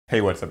Hey,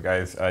 what's up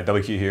guys?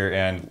 WQ here,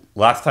 and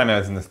last time I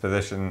was in this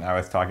position, I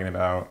was talking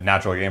about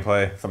natural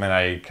gameplay, something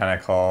I kind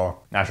of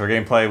call natural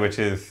gameplay, which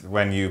is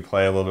when you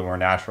play a little bit more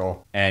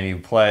natural and you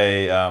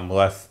play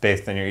less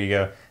based on your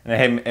ego.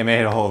 And I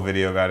made a whole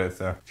video about it,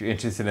 so if you're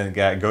interested in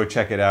that, go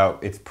check it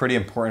out. It's pretty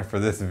important for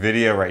this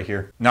video right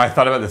here. Now, I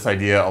thought about this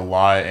idea a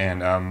lot,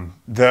 and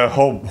the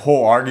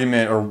whole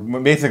argument, or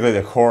basically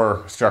the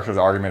core structure of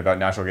the argument about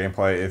natural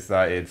gameplay is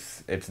that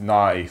it's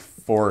not a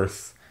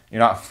force. You're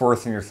not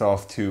forcing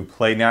yourself to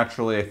play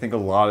naturally. I think a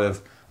lot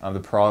of the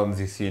problems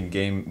you see in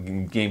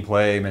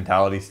gameplay,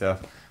 mentality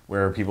stuff,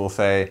 where people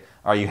say,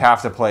 oh, you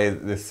have to play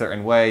this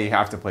certain way, you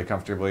have to play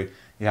comfortably,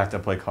 you have to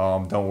play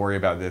calm, don't worry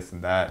about this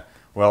and that.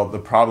 Well, the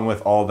problem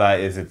with all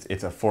that is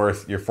it's a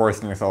force. You're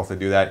forcing yourself to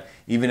do that.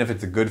 Even if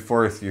it's a good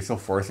force, you're still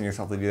forcing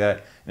yourself to do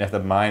that. And if the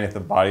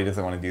body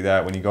doesn't want to do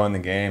that, when you go in the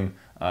game,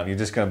 you're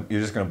just gonna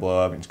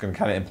blow up. You're just gonna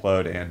kind of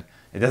implode, and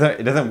it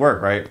doesn't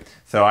work, right?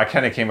 So I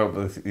kind of came up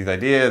with these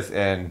ideas,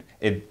 and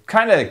it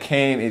kind of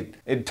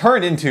it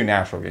turned into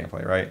natural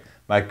gameplay, right?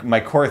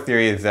 My core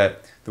theory is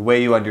that the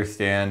way you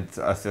understand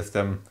a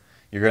system,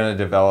 you're going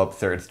to develop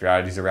certain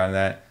strategies around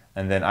that,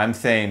 and then I'm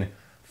saying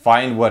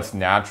find what's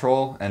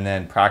natural and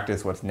then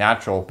practice what's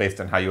natural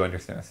based on how you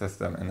understand a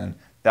system, and then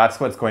that's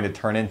what's going to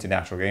turn into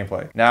natural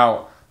gameplay.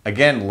 Now,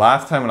 again,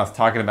 last time when I was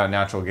talking about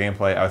natural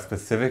gameplay, I was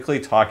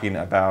specifically talking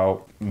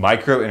about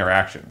micro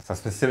interactions. I was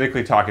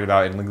specifically talking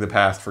about in Link of the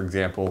Past, for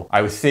example,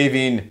 I was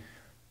saving,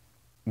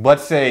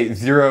 let's say,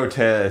 0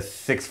 to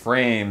 6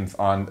 frames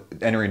on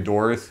entering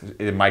doors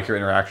in a micro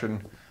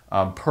interaction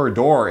per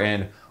door,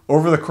 and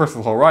over the course of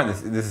the whole run,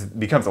 this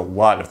becomes a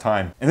lot of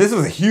time. And this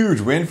was a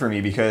huge win for me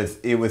because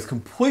it was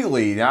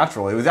completely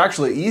natural. It was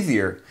actually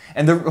easier.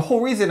 And the whole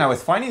reason I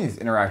was finding these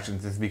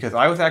interactions is because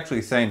I was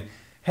actually saying,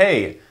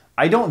 hey,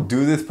 I don't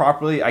do this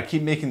properly, I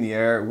keep making the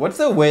error. What's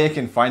the way I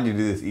can find to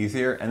do this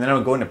easier? And then I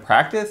would go into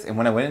practice, and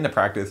when I went into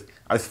practice,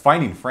 I was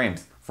finding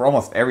frames for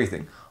almost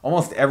everything.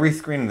 Almost every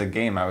screen in the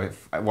game I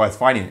was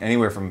finding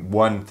anywhere from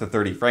 1 to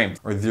 30 frames,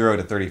 or 0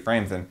 to 30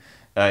 frames. And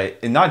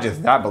not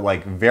just that, but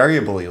like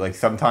variably, like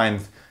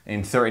sometimes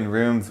in certain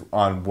rooms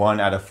on 1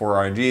 out of 4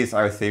 RNGs,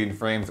 I was saving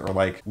frames, or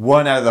like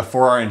 1 out of the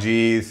 4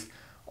 RNGs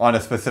on a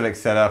specific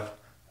setup,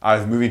 I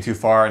was moving too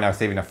far and I was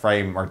saving a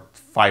frame or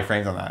 5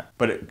 frames on that.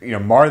 But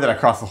mar that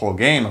across the whole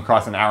game,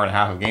 across an hour and a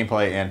half of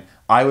gameplay, and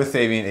I was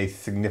saving a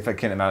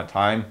significant amount of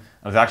time.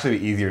 It was actually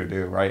easier to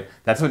do, right?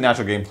 That's what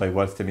natural gameplay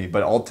was to me.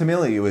 But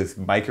ultimately, it was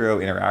micro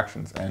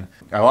interactions. And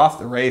I lost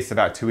the race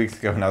about 2 weeks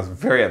ago, and I was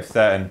very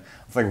upset. And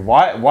I was like,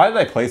 why did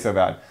I play so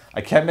bad? I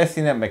kept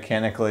messing up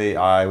mechanically.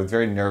 I was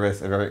very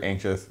nervous and very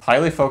anxious,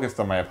 highly focused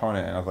on my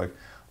opponent. And I was like,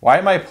 why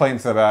am I playing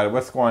so bad?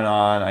 What's going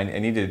on? I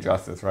need to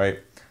adjust this, right?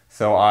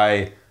 So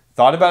I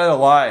thought about it a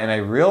lot, and I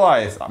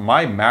realized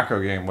my macro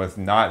game was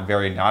not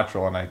very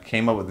natural, and I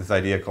came up with this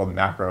idea called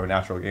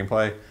macronatural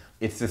gameplay.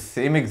 It's the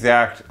same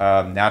exact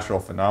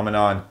natural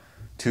phenomenon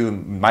to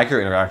micro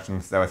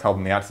interactions that was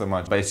helping me out so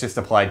much, but it's just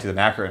applied to the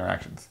macro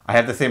interactions. I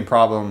have the same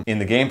problem in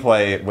the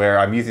gameplay where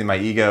I'm using my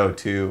ego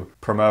to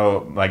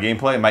promote my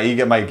gameplay. My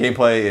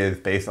gameplay is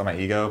based on my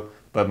ego,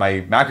 but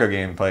my macro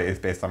gameplay is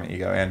based on my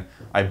ego. And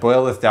I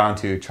boil this down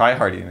to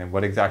tryharding, and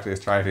what exactly is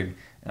tryharding.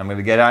 And I'm going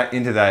to get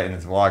into that in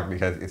this vlog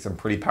because it's some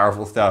pretty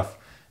powerful stuff.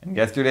 And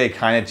yesterday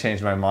kind of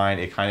changed my mind.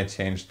 It kind of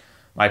changed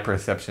my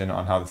perception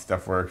on how this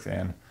stuff works.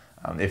 And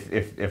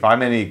if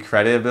I'm any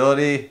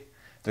credibility,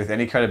 if there's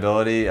any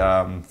credibility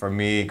for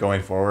me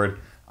going forward,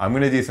 I'm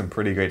going to do some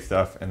pretty great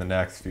stuff in the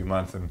next few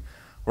months. And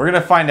we're going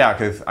to find out,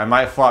 because I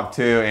might flop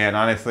too. And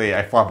honestly,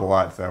 I flop a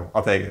lot, so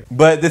I'll take it.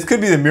 But this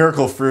could be the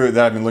miracle fruit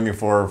that I've been looking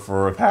for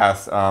the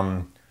past,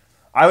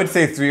 I would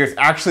say 3 years.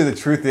 Actually, the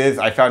truth is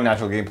I found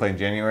natural gameplay in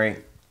January.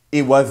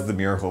 It was the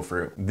miracle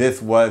fruit.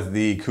 This was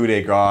the coup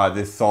de grace.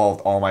 This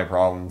solved all my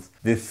problems.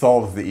 This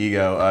solves the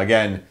ego.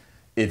 Again,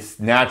 it's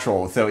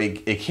natural, so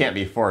it can't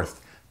be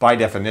forced by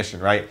definition,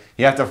 right?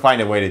 You have to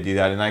find a way to do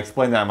that, and I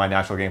explained that in my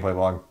natural gameplay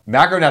vlog.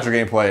 Macro natural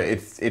gameplay,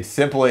 it's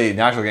simply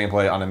natural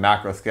gameplay on a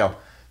macro scale.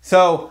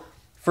 So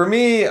for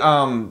me,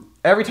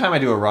 every time I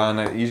do a run,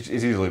 it's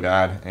usually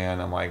bad,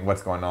 and I'm like,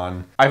 what's going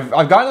on?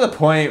 I've gotten to the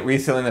point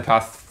recently in the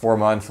past 4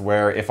 months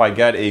where if I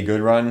get a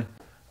good run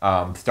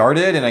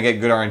started and I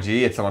get good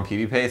RNG, it's on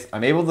PB pace,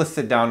 I'm able to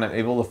sit down, I'm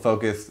able to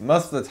focus.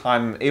 Most of the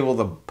time, I'm able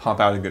to pump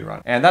out a good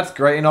run. And that's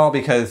great and all,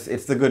 because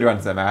it's the good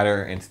runs that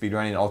matter in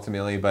speedrunning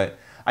ultimately, but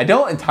I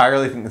don't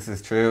entirely think this is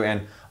true.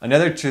 And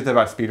another truth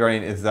about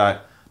speedrunning is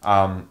that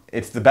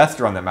it's the best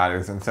run that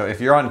matters. And so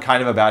if you're on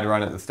kind of a bad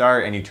run at the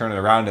start and you turn it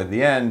around at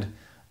the end,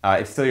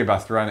 it's still your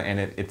best run, and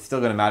it's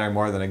still going to matter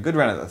more than a good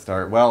run at the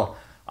start. Well,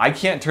 I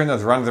can't turn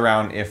those runs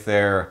around if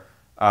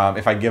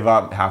I give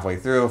up halfway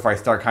through, if I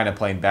start kind of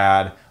playing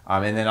bad.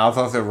 And then I was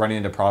also running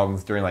into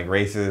problems during like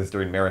races,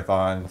 during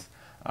marathons.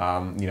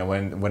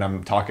 When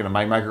I'm talking on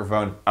my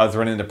microphone, I was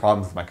running into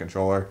problems with my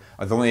controller.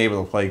 I was only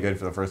able to play good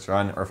for the first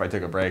run, or if I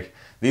took a break.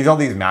 All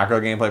these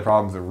macro gameplay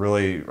problems are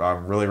really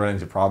run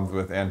into problems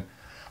with. And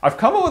I've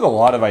come up with a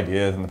lot of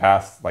ideas in the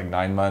past like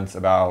 9 months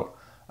about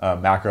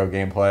macro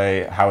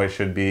gameplay, how it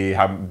should be,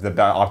 how the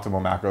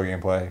optimal macro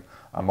gameplay.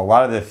 a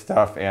lot of this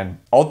stuff, and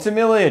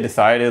ultimately I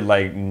decided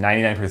like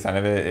 99%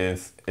 of it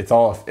is it's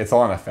all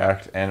an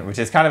effect, and which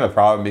is kind of a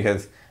problem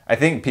because I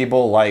think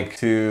people like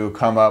to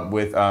come up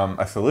with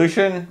a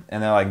solution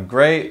and they're like,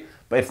 great,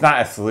 but it's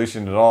not a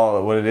solution at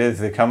all. What it is,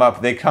 they come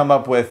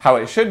up with how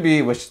it should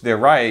be, which they're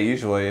right,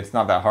 usually it's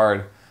not that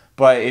hard,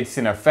 but it's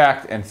an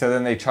effect, and so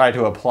then they try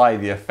to apply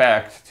the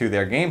effect to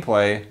their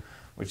gameplay,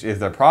 which is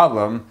their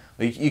problem.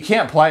 You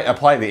can't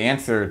apply the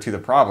answer to the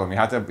problem. You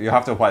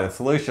have to apply the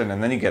solution,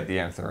 and then you get the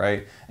answer,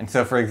 right? And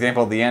so, for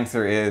example, the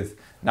answer is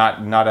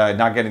not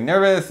getting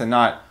nervous and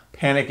not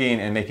panicking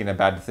and making a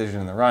bad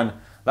decision in the run.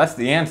 That's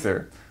the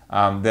answer.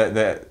 That's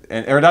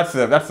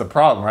the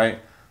problem, right?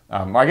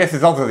 I guess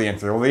it's also the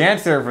answer. Well, the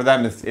answer for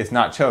them is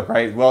not choke,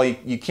 right? Well,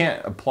 you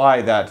can't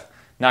apply that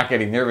not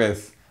getting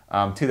nervous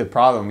to the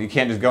problem. You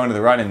can't just go into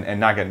the run and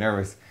not get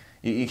nervous.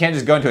 You can't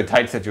just go into a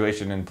tight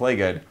situation and play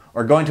good,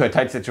 or go into a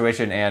tight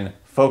situation and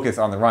focus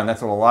on the run.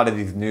 That's what a lot of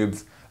these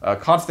noobs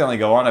constantly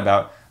go on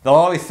about. They'll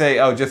always say,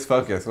 oh, just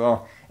focus.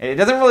 Well, it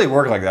doesn't really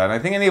work like that. And I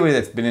think anybody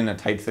that's been in a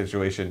tight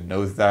situation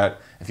knows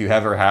that. If you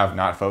ever have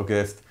not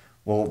focused,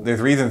 well,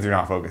 there's reasons you're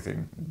not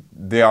focusing.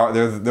 Those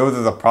are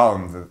the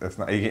problems.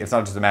 It's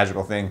not just a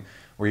magical thing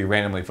where you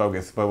randomly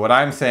focus. But what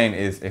I'm saying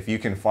is, if you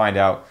can find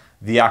out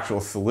the actual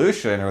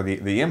solution or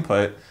the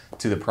input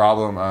to the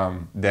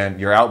problem, then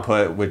your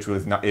output, which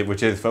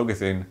is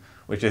focusing,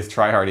 which is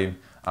tryharding,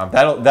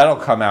 that'll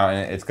come out,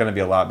 and it's going to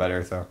be a lot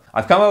better. So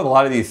I've come up with a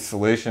lot of these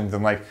solutions,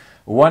 and like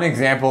one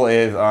example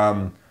is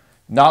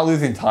not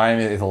losing time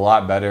is a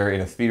lot better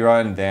in a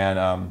speedrun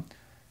than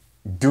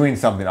doing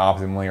something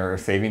optimally or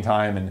saving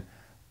time, and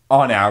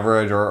on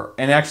average,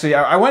 and actually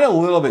I went a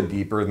little bit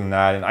deeper than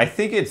that, and I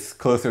think it's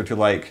closer to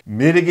like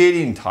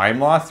mitigating time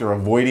loss or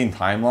avoiding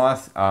time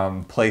loss.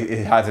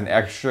 It has an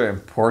extra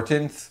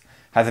importance,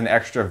 has an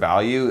extra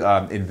value,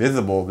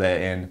 invisible,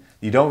 and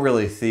you don't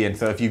really see. And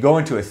so if you go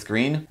into a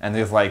screen and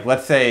there's like,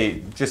 let's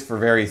say, just for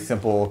very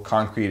simple,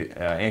 concrete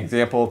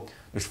example,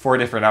 there's 4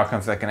 different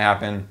outcomes that can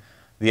happen.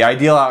 The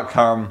ideal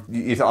outcome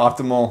is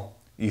optimal,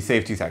 you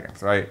save 2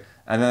 seconds, right?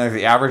 And then there's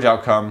the average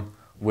outcome,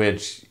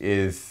 which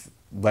is,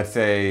 let's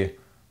say,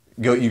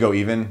 you go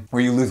even,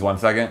 where you lose 1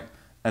 second.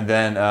 And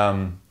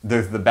then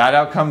there's the bad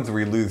outcomes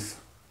where you lose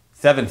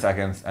 7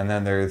 seconds. And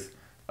then there's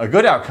a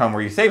good outcome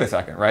where you save a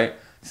second, right?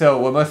 So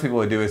what most people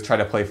would do is try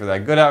to play for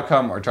that good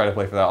outcome or try to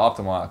play for that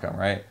optimal outcome,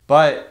 right?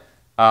 But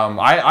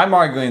I'm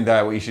arguing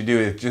that what you should do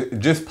is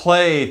just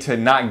play to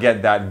not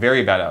get that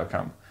very bad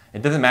outcome.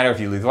 It doesn't matter if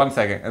you lose 1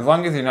 second, as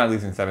long as you're not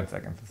losing 7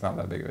 seconds. It's not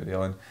that big of a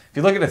deal. And if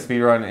you look at a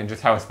speedrun and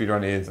just how a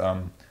speedrun is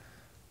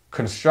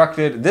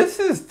constructed, this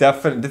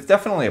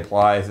definitely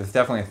applies. It's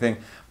definitely a thing.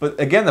 But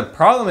again, the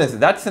problem is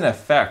that's an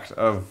effect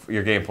of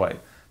your gameplay.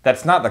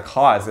 That's not the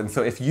cause. And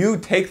so if you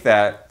take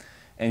that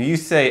and you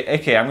say,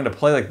 okay, I'm going to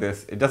play like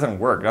this, it doesn't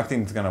work.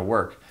 Nothing's going to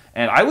work.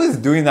 And I was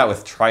doing that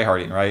with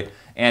tryharding, right?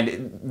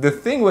 And the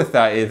thing with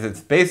that is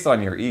it's based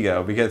on your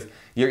ego, because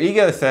your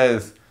ego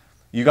says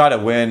you got to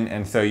win,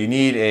 and so you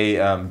need a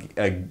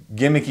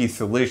gimmicky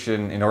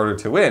solution in order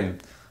to win.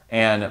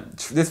 And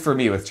this for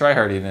me was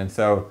tryharding. And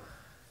so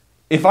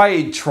if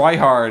I try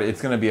hard,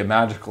 it's going to be a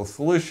magical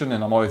solution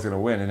and I'm always going to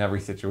win in every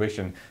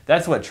situation.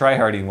 That's what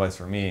tryharding was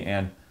for me.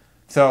 And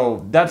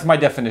so that's my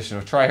definition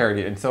of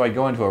tryharding. And so I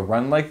go into a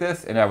run like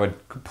this and I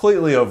would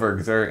completely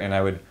overexert and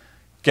I would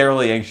get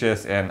really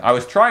anxious, and I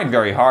was trying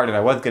very hard and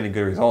I was getting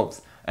good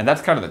results. And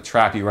that's kind of the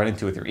trap you run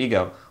into with your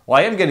ego. Well,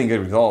 I am getting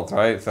good results,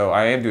 right? So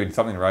I am doing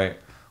something right.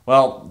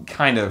 Well,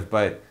 kind of,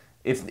 but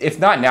it's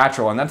not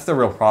natural, and that's the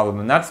real problem.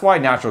 And that's why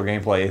natural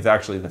gameplay is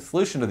actually the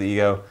solution to the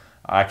ego.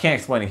 I can't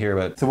explain it here,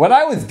 but so what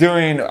I was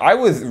doing, I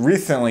was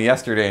recently,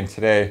 yesterday and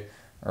today,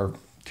 or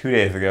 2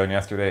 days ago and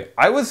yesterday,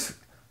 I was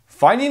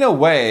finding a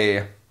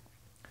way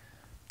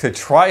to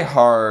try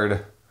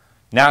hard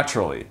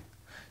naturally.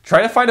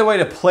 Try to find a way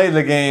to play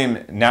the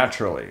game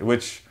naturally,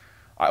 which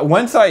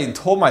once I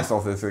told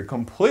myself this, it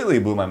completely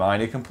blew my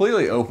mind. It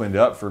completely opened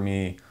up for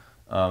me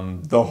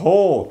a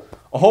whole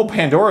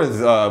Pandora's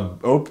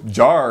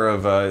jar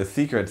of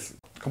secrets.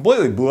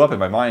 Completely blew up in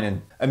my mind,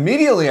 and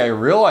immediately I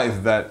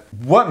realized that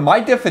what my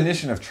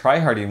definition of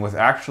tryharding was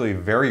actually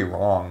very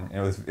wrong. It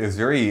was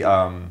very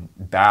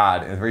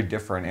bad and very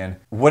different. And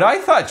what I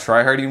thought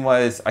tryharding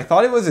was, I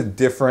thought it was a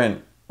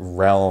different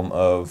realm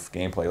of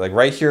gameplay. Like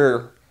right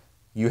here,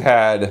 you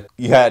had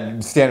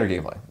standard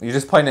gameplay. You're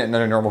just playing it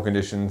under normal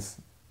conditions.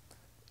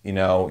 You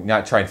know,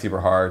 not trying super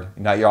hard.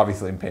 You're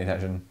obviously paying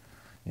attention.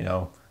 You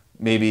know,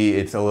 maybe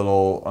it's a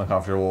little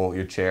uncomfortable,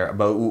 your chair,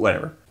 but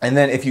whatever. And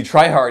then if you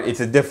try hard, it's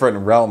a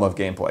different realm of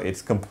gameplay.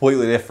 It's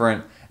completely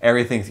different.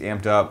 Everything's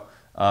amped up.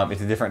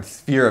 It's a different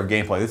sphere of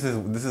gameplay. This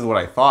is what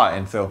I thought.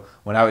 And so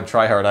when I would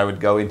try hard, I would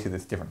go into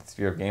this different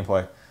sphere of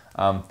gameplay.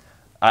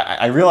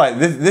 I realized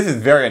this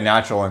is very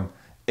unnatural. And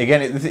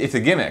again, it's a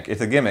gimmick.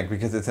 It's a gimmick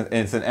because it's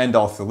an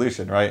end-all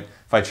solution, right?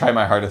 If I try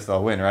my hardest,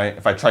 I'll win, right?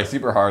 If I try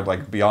super hard,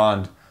 like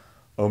beyond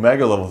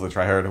Omega levels of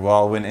try hard, well,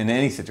 I'll win in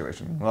any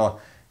situation. Well,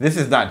 this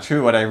is not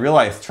true. What I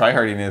realized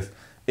tryharding is,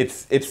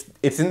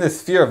 it's in the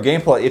sphere of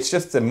gameplay. It's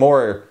just a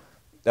more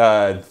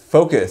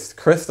focused,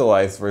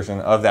 crystallized version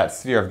of that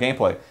sphere of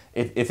gameplay.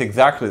 It's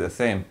exactly the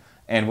same.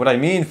 And what I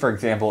mean, for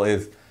example,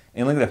 is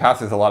in Link to the Past,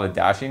 there's a lot of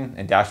dashing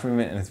and dash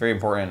movement, and it's very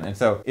important. And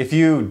so if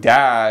you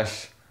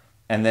dash,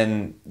 and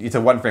then it's a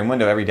 1-frame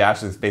window, every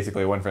dash is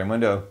basically a 1-frame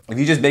window. If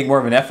you just make more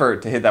of an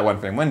effort to hit that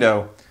 1-frame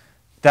window,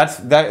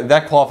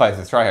 that qualifies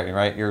as tryharding,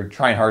 right? You're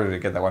trying harder to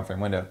get that 1-frame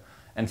window.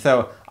 And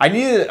so I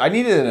needed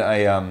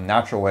a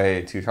natural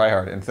way to try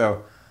hard. And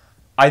so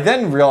I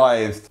then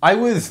realized I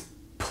was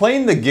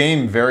playing the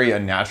game very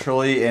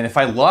unnaturally, and if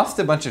I lost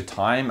a bunch of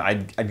time,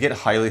 I'd get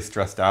highly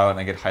stressed out and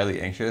I'd get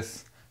highly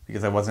anxious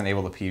because I wasn't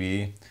able to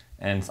PB.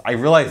 And I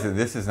realized that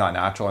this is not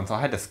natural, and so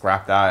I had to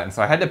scrap that. And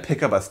so I had to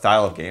pick up a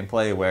style of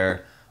gameplay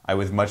where I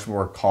was much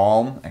more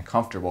calm and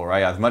comfortable,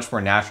 right? I was much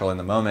more natural in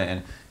the moment,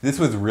 and this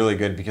was really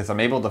good because I'm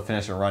able to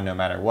finish a run no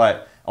matter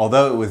what,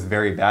 although it was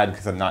very bad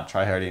because I'm not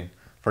tryharding.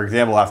 For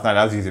example, last night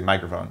I was using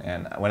microphone,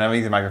 and when I'm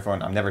using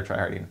microphone, I'm never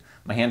tryharding.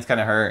 My hands kind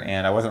of hurt,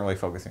 and I wasn't really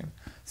focusing.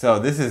 So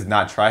this is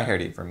not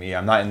tryharding for me.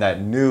 I'm not in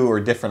that new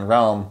or different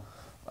realm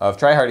of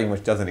tryharding,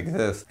 which doesn't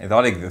exist. I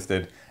thought it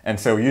existed. And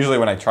so usually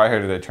when I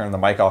tryharded, I turn the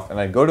mic off and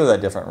I go to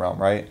that different realm,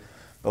 right?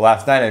 But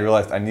last night I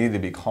realized I needed to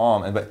be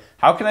calm. But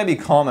how can I be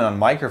calm and on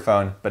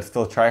microphone, but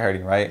still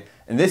tryharding, right?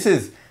 And this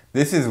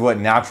is what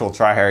natural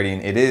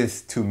tryharding it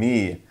is to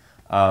me.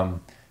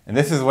 And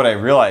this is what I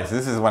realized.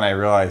 This is when I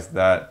realized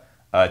that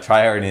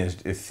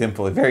tryharding is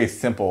simple, very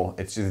simple.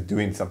 It's just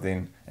doing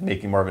something and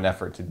making more of an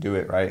effort to do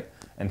it, right?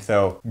 And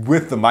so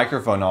with the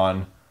microphone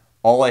on,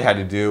 all I had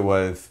to do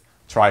was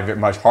try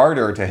much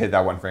harder to hit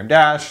that 1-frame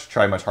dash,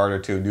 try much harder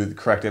to do the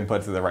correct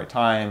inputs at the right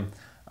time.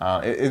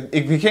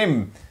 It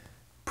became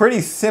pretty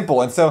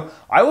simple. And so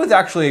I was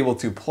actually able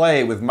to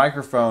play with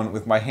microphone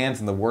with my hands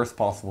in the worst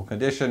possible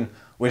condition,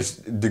 which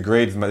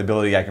degrades my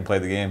ability I can play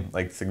the game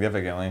like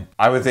significantly.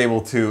 I was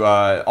able to,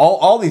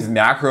 all these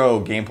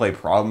macro gameplay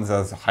problems I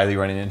was highly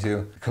running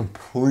into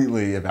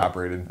completely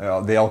evaporated.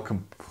 They all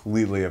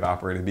completely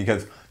evaporated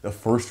because the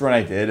first run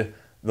I did,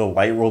 the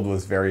light world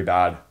was very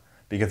bad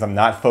because I'm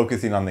not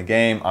focusing on the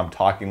game. I'm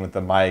talking with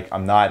the mic.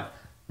 I'm not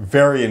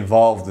very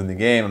involved in the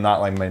game. I'm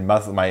not like my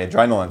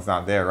adrenaline's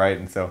not there, right?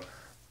 And so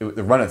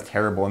the run is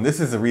terrible. And this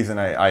is the reason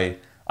I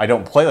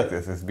don't play like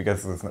this, is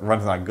because the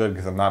run's not good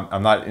because I'm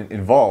not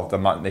involved.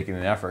 I'm not making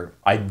an effort.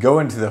 I go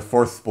into the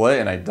 4th split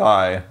and I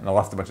die and I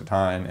lost a bunch of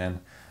time. And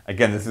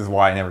again, this is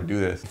why I never do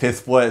this. 5th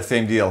split,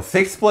 same deal.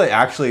 6th split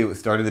actually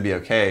started to be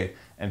okay.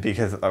 And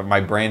because my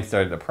brain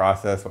started to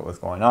process what was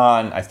going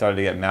on, I started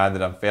to get mad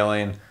that I'm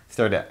failing.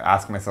 Started to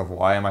ask myself,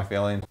 why am I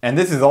failing? And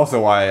this is also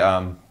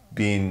why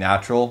being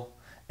natural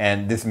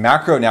and this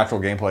macro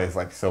natural gameplay is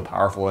like so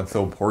powerful and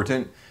so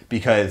important,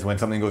 because when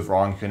something goes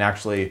wrong, you can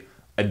actually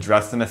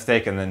address the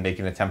mistake and then make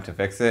an attempt to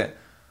fix it.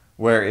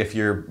 Where if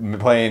you're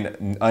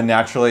playing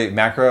unnaturally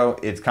macro,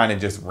 it's kind of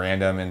just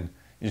random and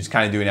you're just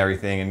kind of doing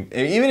everything. And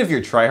even if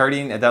you're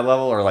tryharding at that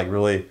level or like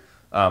really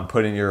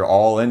putting your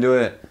all into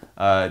it,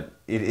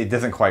 it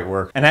doesn't quite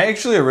work. And I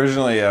actually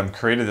originally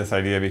created this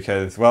idea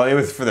because, well, it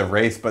was for the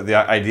race, but the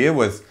idea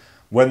was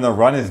when the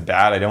run is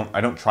bad,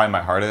 I don't try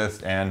my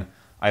hardest, and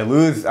I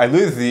lose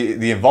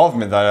the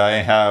involvement that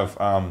I have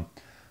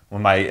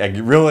when I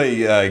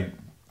really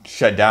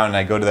shut down and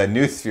I go to that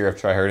new sphere of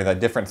tryharding, that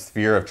different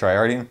sphere of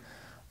tryharding.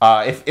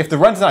 If the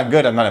run's not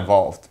good, I'm not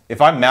involved. If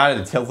I'm mad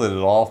at tilted at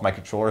all, if my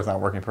controller's not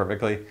working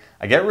perfectly,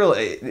 I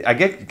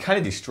get kind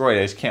of destroyed.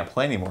 I just can't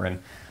play anymore. And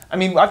I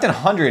mean, I've done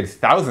hundreds,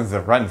 thousands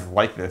of runs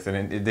like this,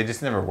 and they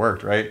just never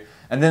worked, right?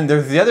 And then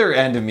there's the other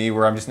end of me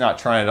where I'm just not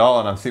trying at all,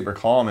 and I'm super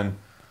calm, and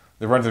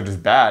the runs are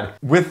just bad.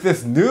 With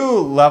this new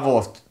level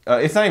of,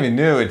 it's not even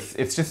new,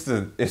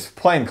 it's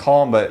playing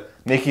calm, but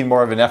making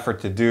more of an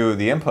effort to do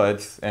the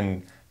inputs,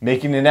 and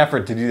making an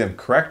effort to do them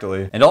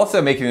correctly, and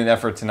also making an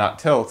effort to not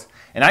tilt.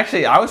 And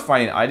actually, I was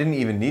finding I didn't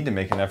even need to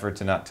make an effort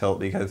to not tilt,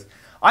 because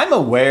I'm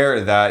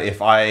aware that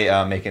if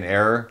I make an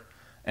error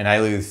and I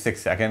lose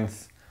 6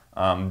 seconds,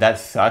 that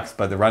sucks,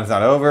 but the run's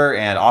not over,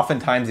 and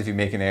oftentimes if you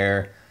make an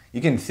error, you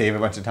can save a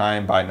bunch of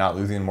time by not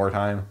losing more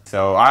time.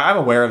 So I'm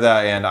aware of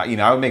that, and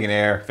I would make an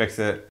error, fix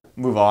it,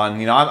 move on.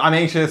 I'm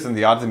anxious, and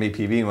the odds of me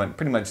PBing went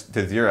pretty much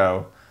to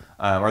 0,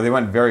 or they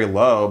went very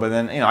low, but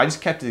then I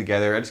just kept it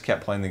together. I just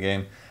kept playing the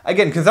game.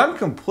 Again, because I'm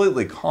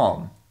completely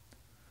calm.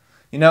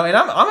 And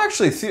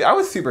I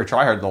was super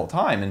tryhard the whole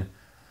time, and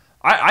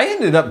I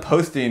ended up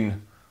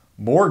posting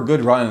more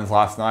good runs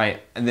last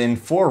night, and then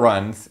 4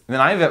 runs than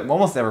I've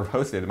almost ever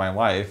posted in my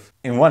life.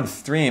 In one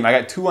stream, I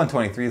got 2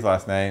 123s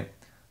last night.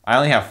 I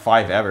only have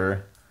 5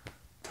 ever.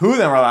 2 of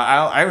them were,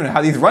 I don't know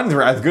how these runs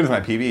were as good as my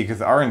PB, because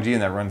the RNG in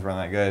that runs weren't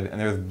that good, and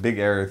there was big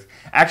errors.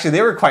 Actually,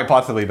 they were quite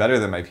possibly better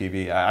than my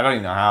PB. I don't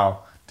even know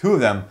how. 2 of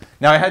them.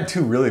 Now, I had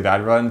 2 really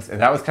bad runs, and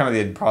that was kind of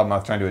the problem I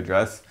was trying to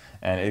address,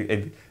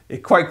 and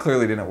it quite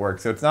clearly didn't work.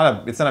 So it's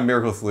not a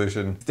miracle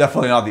solution. It's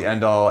definitely not the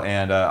end all,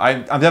 and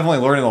I'm definitely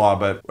learning a lot,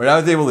 but what I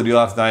was able to do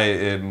last night,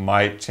 it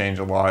might change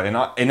a lot.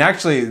 And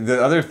actually,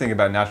 the other thing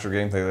about natural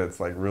gameplay that's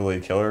like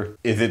really killer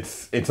is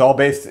it's all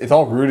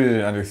rooted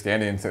in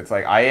understanding. So it's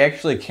like I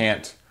actually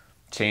can't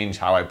change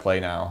how I play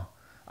now.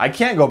 I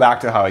can't go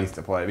back to how I used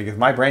to play because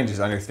my brain just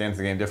understands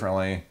the game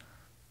differently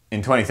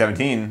in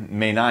 2017,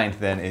 May 9th,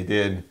 than it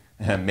did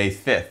May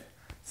 5th.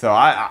 So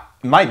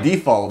my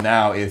default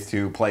now is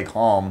to play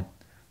calm,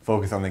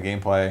 focus on the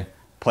gameplay,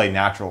 play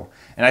natural.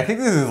 And I think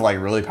this is like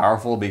really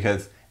powerful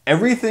because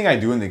everything I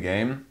do in the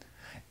game,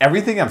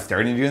 everything I'm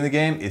starting to do in the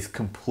game is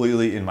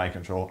completely in my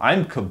control.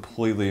 I'm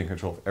completely in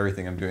control of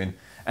everything I'm doing.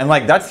 And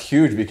like that's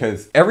huge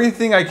because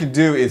everything I could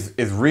do is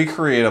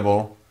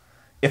recreatable.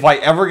 If I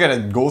ever get a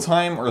goal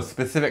time or a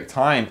specific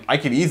time, I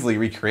could easily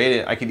recreate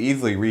it. I could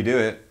easily redo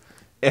it.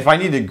 If I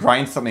need to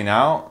grind something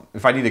out,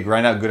 if I need to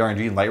grind out good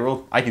RNG in light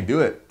roll, I could do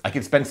it. I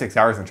could spend 6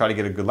 hours and try to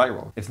get a good light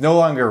roll. It's no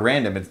longer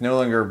random. It's no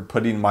longer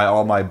putting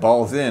all my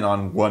balls in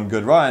on one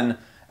good run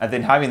and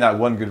then having that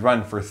one good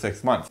run for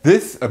 6 months.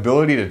 This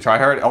ability to try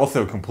hard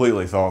also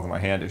completely solves my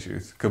hand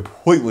issues,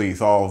 completely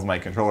solves my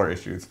controller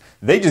issues.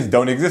 They just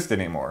don't exist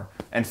anymore.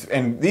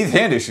 And these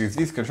hand issues,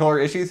 these controller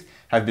issues,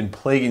 have been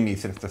plaguing me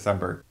since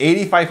December.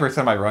 85%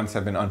 of my runs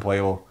have been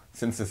unplayable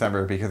since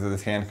December because of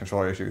this hand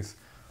controller issues.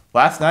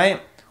 Last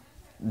night,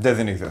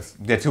 doesn't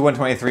exist. The two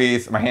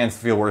 123s, my hands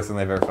feel worse than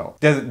they've ever felt.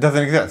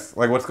 Doesn't exist.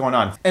 Like, what's going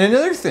on? And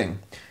another thing,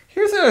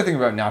 here's another thing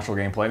about natural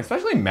gameplay, and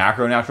especially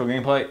macro natural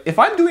gameplay. If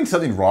I'm doing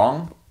something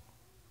wrong,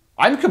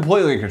 I'm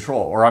completely in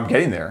control, or I'm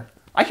getting there.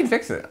 I can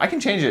fix it. I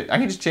can change it. I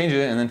can just change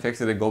it and then fix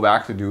it and go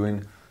back to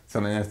doing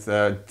something that's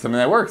something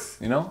that works.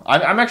 You know,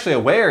 I'm actually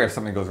aware if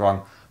something goes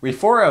wrong.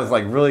 Before I was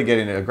like really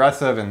getting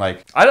aggressive and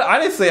like,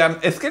 honestly,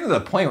 it's getting to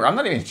the point where I'm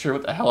not even sure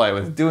what the hell I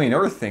was doing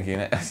or thinking.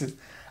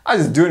 I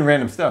was just doing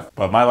random stuff.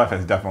 But my life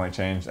has definitely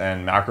changed,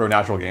 and macro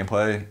natural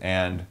gameplay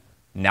and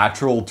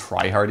natural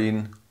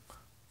tryharding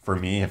for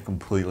me have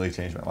completely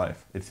changed my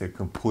life. It's a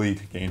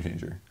complete game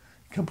changer.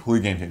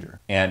 Complete game changer.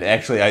 And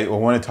actually, I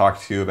want to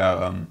talk to you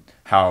about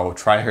how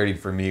tryharding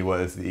for me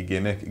was the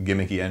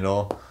gimmicky end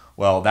all.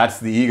 Well, that's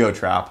the ego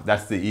trap.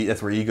 That's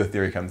where ego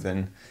theory comes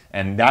in.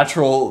 And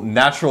natural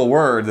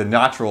word, the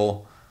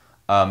natural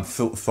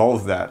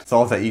solves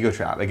that ego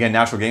trap. Again,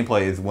 natural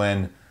gameplay is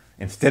when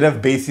instead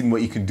of basing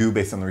what you can do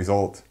based on the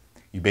result,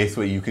 you base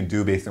what you can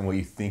do based on what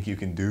you think you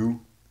can do.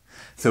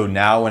 So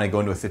now when I go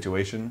into a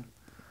situation,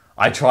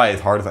 I try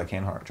as hard as I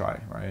can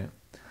try, right?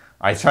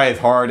 I try as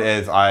hard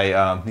as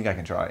I think I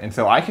can try. And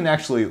so I can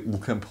actually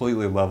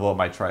completely level up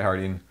my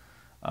tryharding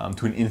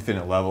to an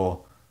infinite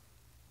level,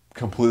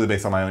 completely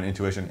based on my own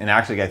intuition. And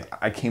actually, guys,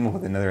 I came up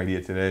with another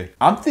idea today.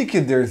 I'm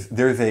thinking there's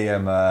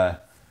an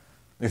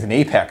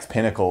apex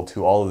pinnacle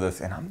to all of this,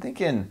 and I'm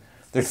thinking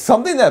there's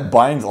something that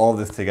binds all of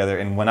this together,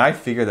 and when I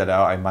figure that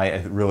out, I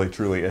might really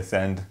truly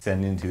ascend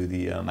into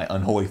the my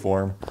unholy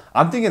form.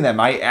 I'm thinking that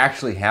might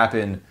actually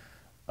happen.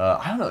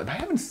 I don't know. It might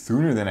happen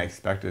sooner than I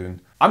expected.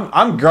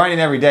 I'm grinding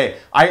every day.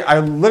 I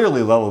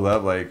literally leveled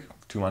up like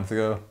 2 months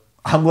ago.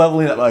 I'm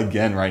leveling up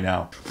again right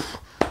now.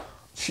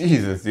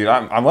 Jesus, dude,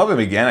 I'm leveling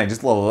again. I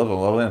just leveled up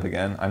and leveling up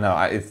again. I know.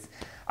 I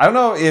don't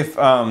know if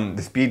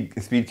the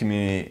speed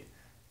community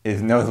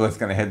knows what's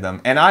gonna hit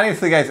them. And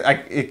honestly, guys,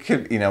 it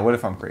could, you know, what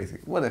if I'm crazy?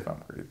 What if I'm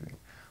crazy?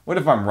 What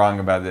if I'm wrong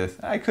about this?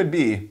 I could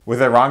be.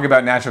 Was I wrong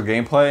about natural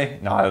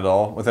gameplay? Not at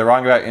all. Was I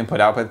wrong about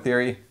input-output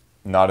theory?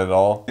 Not at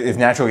all. Is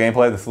natural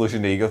gameplay the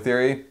solution to ego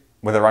theory?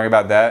 Was I wrong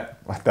about that?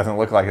 It doesn't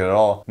look like it at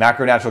all.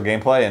 Macro natural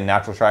gameplay and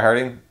natural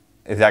tryharding,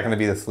 is that gonna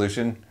be the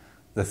solution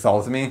that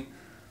solves me?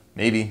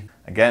 Maybe.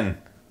 Again,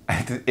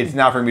 it's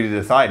not for me to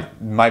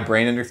decide. My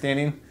brain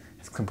understanding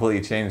has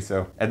completely changed.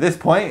 So at this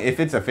point, if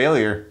it's a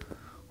failure,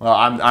 well,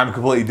 I'm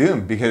completely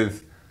doomed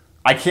because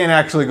I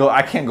can't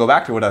go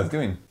back to what I was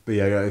doing. But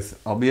yeah, guys,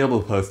 I'll be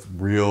able to post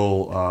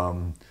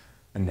real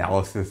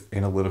analysis,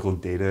 analytical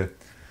data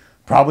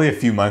probably a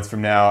few months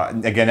from now.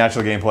 Again,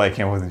 natural gameplay I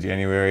came up with in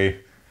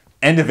January.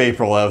 End of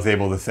April, I was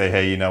able to say,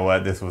 hey, you know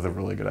what? This was a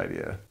really good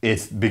idea.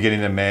 It's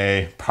beginning of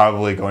May,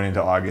 probably going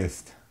into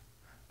August,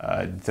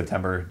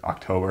 September,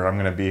 October. I'm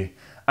gonna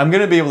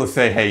be able to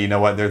say, hey, you know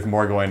what? There's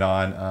more going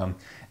on.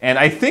 And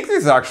I think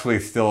there's actually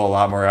still a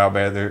lot more out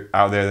there.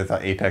 That's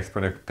that apex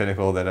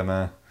pinnacle that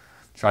I'm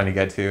trying to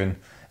get to. And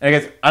I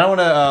guess I don't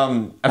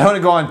want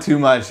to go on too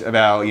much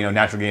about, you know,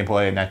 natural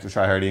gameplay and natural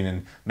tryharding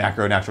and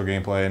macro natural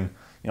gameplay and,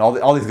 you know,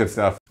 all these good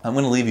stuff. I'm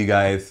going to leave you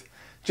guys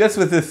just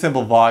with this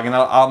simple vlog, and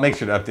I'll make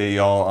sure to update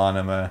you all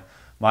on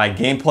my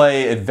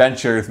gameplay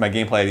adventures, my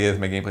gameplay ideas,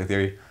 my gameplay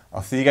theory.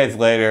 I'll see you guys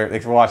later.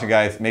 Thanks for watching,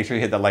 guys. Make sure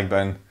you hit that like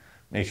button.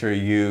 Make sure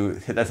you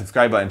hit that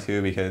subscribe button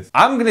too, because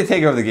I'm going to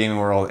take over the gaming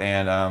world,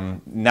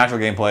 and natural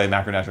gameplay,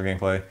 macro natural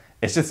gameplay,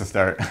 it's just a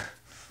start.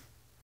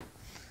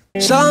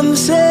 Some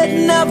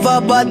say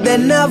never, but they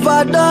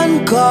never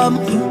done come.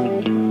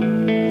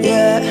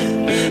 Yeah,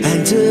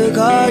 and took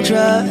our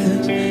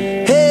trust.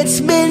 It's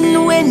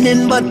been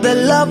winning, but the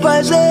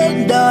lovers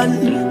ain't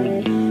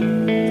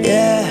done.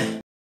 Yeah.